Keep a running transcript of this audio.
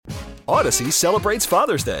Odyssey celebrates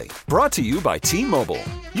Father's Day, brought to you by T-Mobile.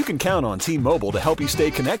 You can count on T-Mobile to help you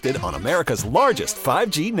stay connected on America's largest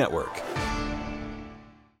 5G network.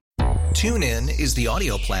 TuneIn is the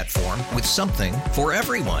audio platform with something for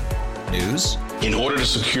everyone. News. In order to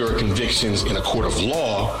secure convictions in a court of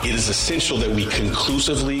law, it is essential that we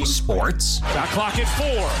conclusively. Sports. Got clock at 4.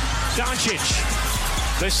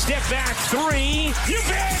 Doncic. The step back 3. You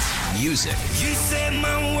bet. Music. You set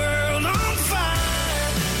my world on fire.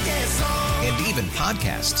 Yes, and even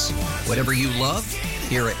podcasts. Whatever you love,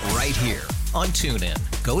 hear it right here on TuneIn.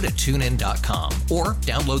 Go to TuneIn.com or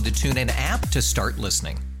download the TuneIn app to start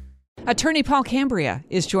listening. Attorney Paul Cambria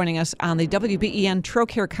is joining us on the WBEN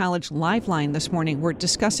Trocaire College Live Line this morning. We're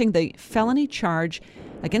discussing the felony charge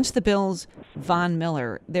against the Bills' Von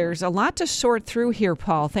Miller. There's a lot to sort through here,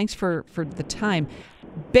 Paul. Thanks for the time.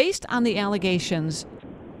 Based on the allegations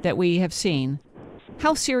that we have seen,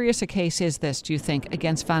 how serious a case is this, do you think,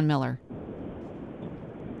 against Von Miller?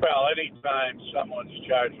 Well, anytime someone's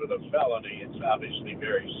charged with a felony, it's obviously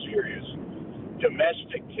very serious.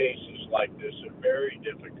 Domestic cases like this are very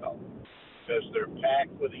difficult because they're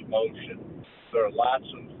packed with emotion. There are lots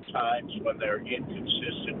of times when there are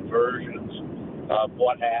inconsistent versions of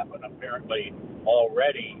what happened. Apparently,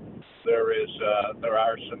 already there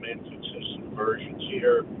are some inconsistent versions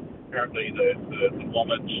here. Apparently, the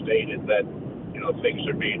woman stated that things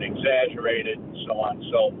are being exaggerated and so on.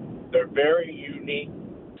 So they're very unique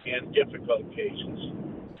and difficult cases.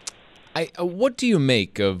 What do you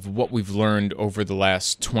make of what we've learned over the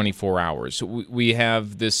last 24 hours? We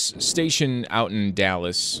have this station out in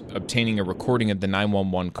Dallas obtaining a recording of the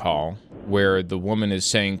 911 call where the woman is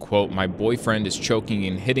saying, quote, "My boyfriend is choking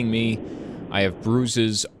and hitting me. I have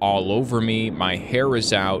bruises all over me. My hair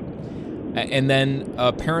is out." And then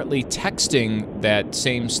apparently texting that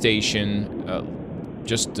same station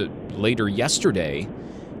just later yesterday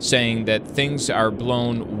saying that things are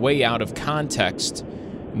blown way out of context.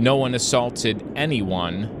 No one assaulted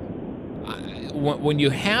anyone. When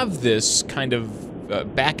you have this kind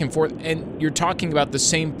of back and forth, and you're talking about the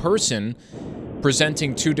same person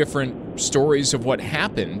presenting two different stories of what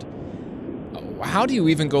happened, how do you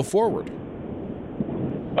even go forward?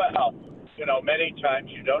 Well, many times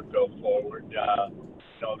you don't go forward. There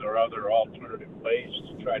are other alternative ways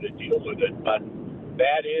to try to deal with it, but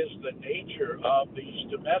that is the nature of these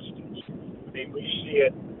domestics. I mean, we see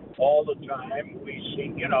it all the time. We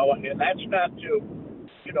see, and that's not to,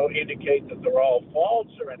 indicate that they're all false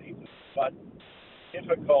or anything, but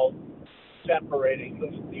difficult separating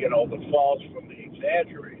the false from the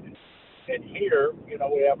exaggerated. And here,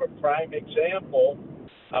 we have a prime example.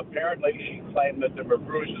 Apparently, she claimed that there were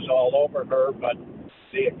bruises all over her, but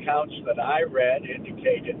the accounts that I read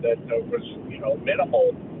indicated that there was,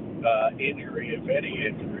 minimal injury, if any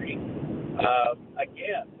injury.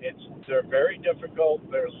 Again, they're very difficult.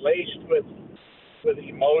 They're laced with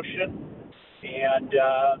emotion, and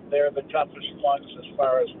they're the toughest ones as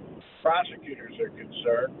far as prosecutors are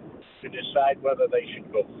concerned to decide whether they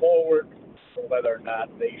should go forward or whether or not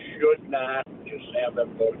they should not just have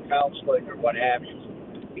them go to counseling or what have you.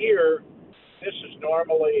 Here, this is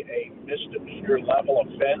normally a misdemeanor level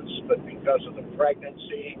offense, but because of the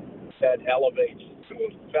pregnancy, that elevates to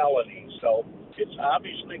a felony. So it's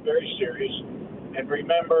obviously very serious. And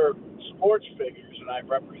remember, sports figures, and I've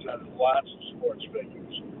represented lots of sports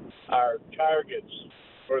figures, are targets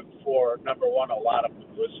for number one, a lot of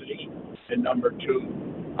publicity, and number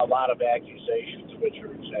two, a lot of accusations which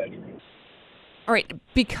are exaggerated. All right,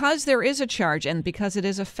 because there is a charge and because it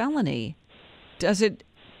is a felony, does it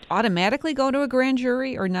automatically go to a grand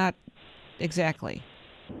jury or not exactly?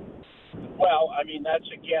 Well, I mean,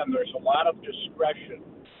 there's a lot of discretion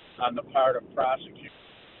on the part of prosecutors.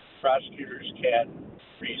 Prosecutors can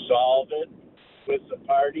resolve it with the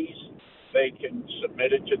parties. They can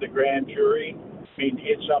submit it to the grand jury. I mean,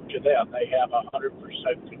 it's up to them. They have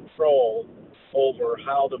 100% control over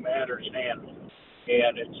how the matter's handled.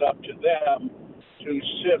 And it's up to them to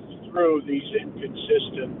sift through these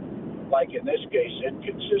inconsistent, like in this case,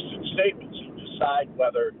 inconsistent statements and decide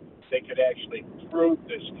whether they could actually prove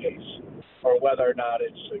this case or whether or not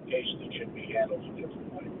it's a case that should be handled a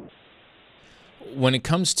different way. When it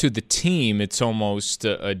comes to the team, it's almost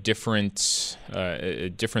a different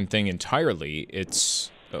thing entirely.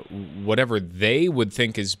 It's whatever they would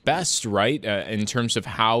think is best, right, in terms of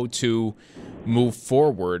how to move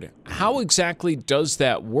forward. How exactly does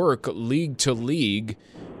that work league to league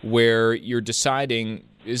where you're deciding,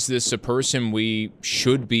 is this a person we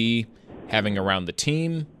should be having around the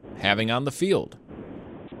team, having on the field?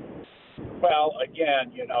 Well,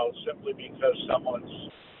 again, simply because someone's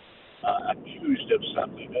accused of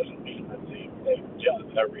something doesn't mean that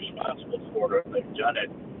they're responsible for it or they've done it.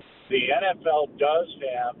 The NFL does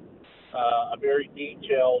have a very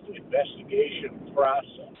detailed investigation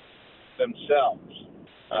process themselves.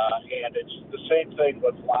 And it's the same thing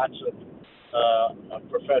with lots of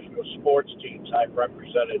professional sports teams. I've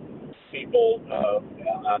represented people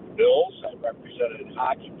on the Bills. I've represented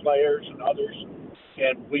hockey players and others.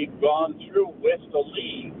 And we've gone through with the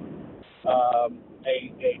league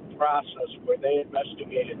a process where they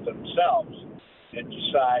investigated themselves and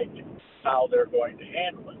decide how they're going to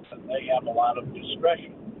handle it. And they have a lot of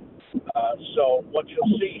discretion. So what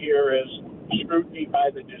you'll see here is scrutiny by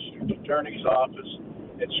the district attorney's office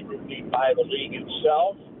and scrutiny by the league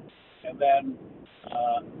itself. And then,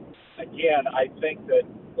 again, I think that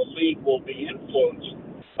the league will be influenced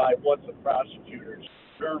by what the prosecutors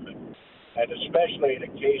determine. And especially in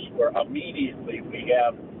a case where immediately we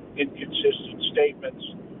have inconsistent statements,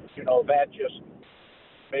 that just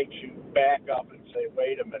makes you back up and say,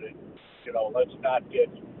 wait a minute, let's not get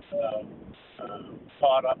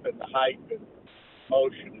caught up in the hype and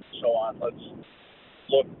emotion and so on. Let's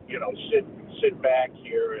look, sit back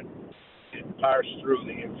here and parse through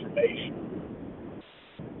the information.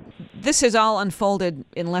 This has all unfolded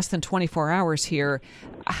in less than 24 hours here.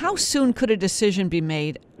 How soon could a decision be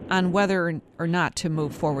made on whether or not to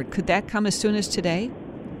move forward? Could that come as soon as today?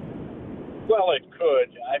 Well, it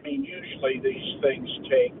could. I mean, usually these things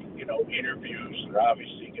take, interviews. They're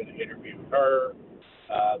obviously going to interview her.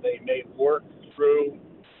 They may work through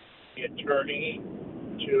the attorney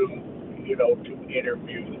to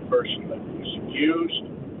interview the person that was accused.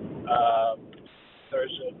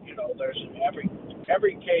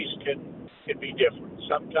 Every case can be different.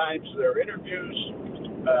 Sometimes there are interviews.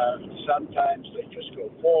 Sometimes they just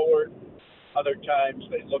go forward. Other times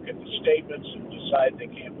they look at the statements and decide they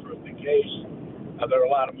can't prove the case. There are a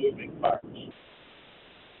lot of moving parts.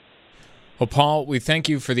 Well, Paul, we thank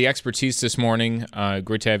you for the expertise this morning.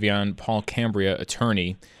 Great to have you on. Paul Cambria,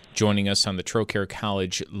 attorney, joining us on the Trocare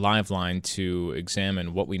College Live Line to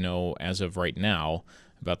examine what we know as of right now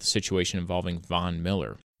about the situation involving Von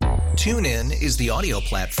Miller. TuneIn is the audio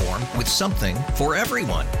platform with something for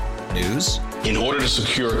everyone. News. In order to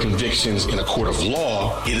secure convictions in a court of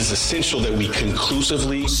law, it is essential that we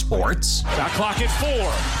conclusively. Sports. Shot clock at 4.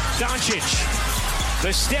 Doncic.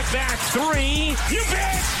 The step back 3. You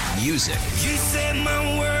bet. Music. You set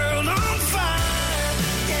my world on fire.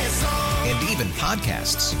 Yes, and even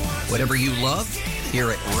podcasts. Whatever you love, hear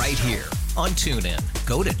it right here on TuneIn.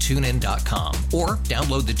 Go to TuneIn.com or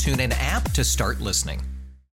download the TuneIn app to start listening.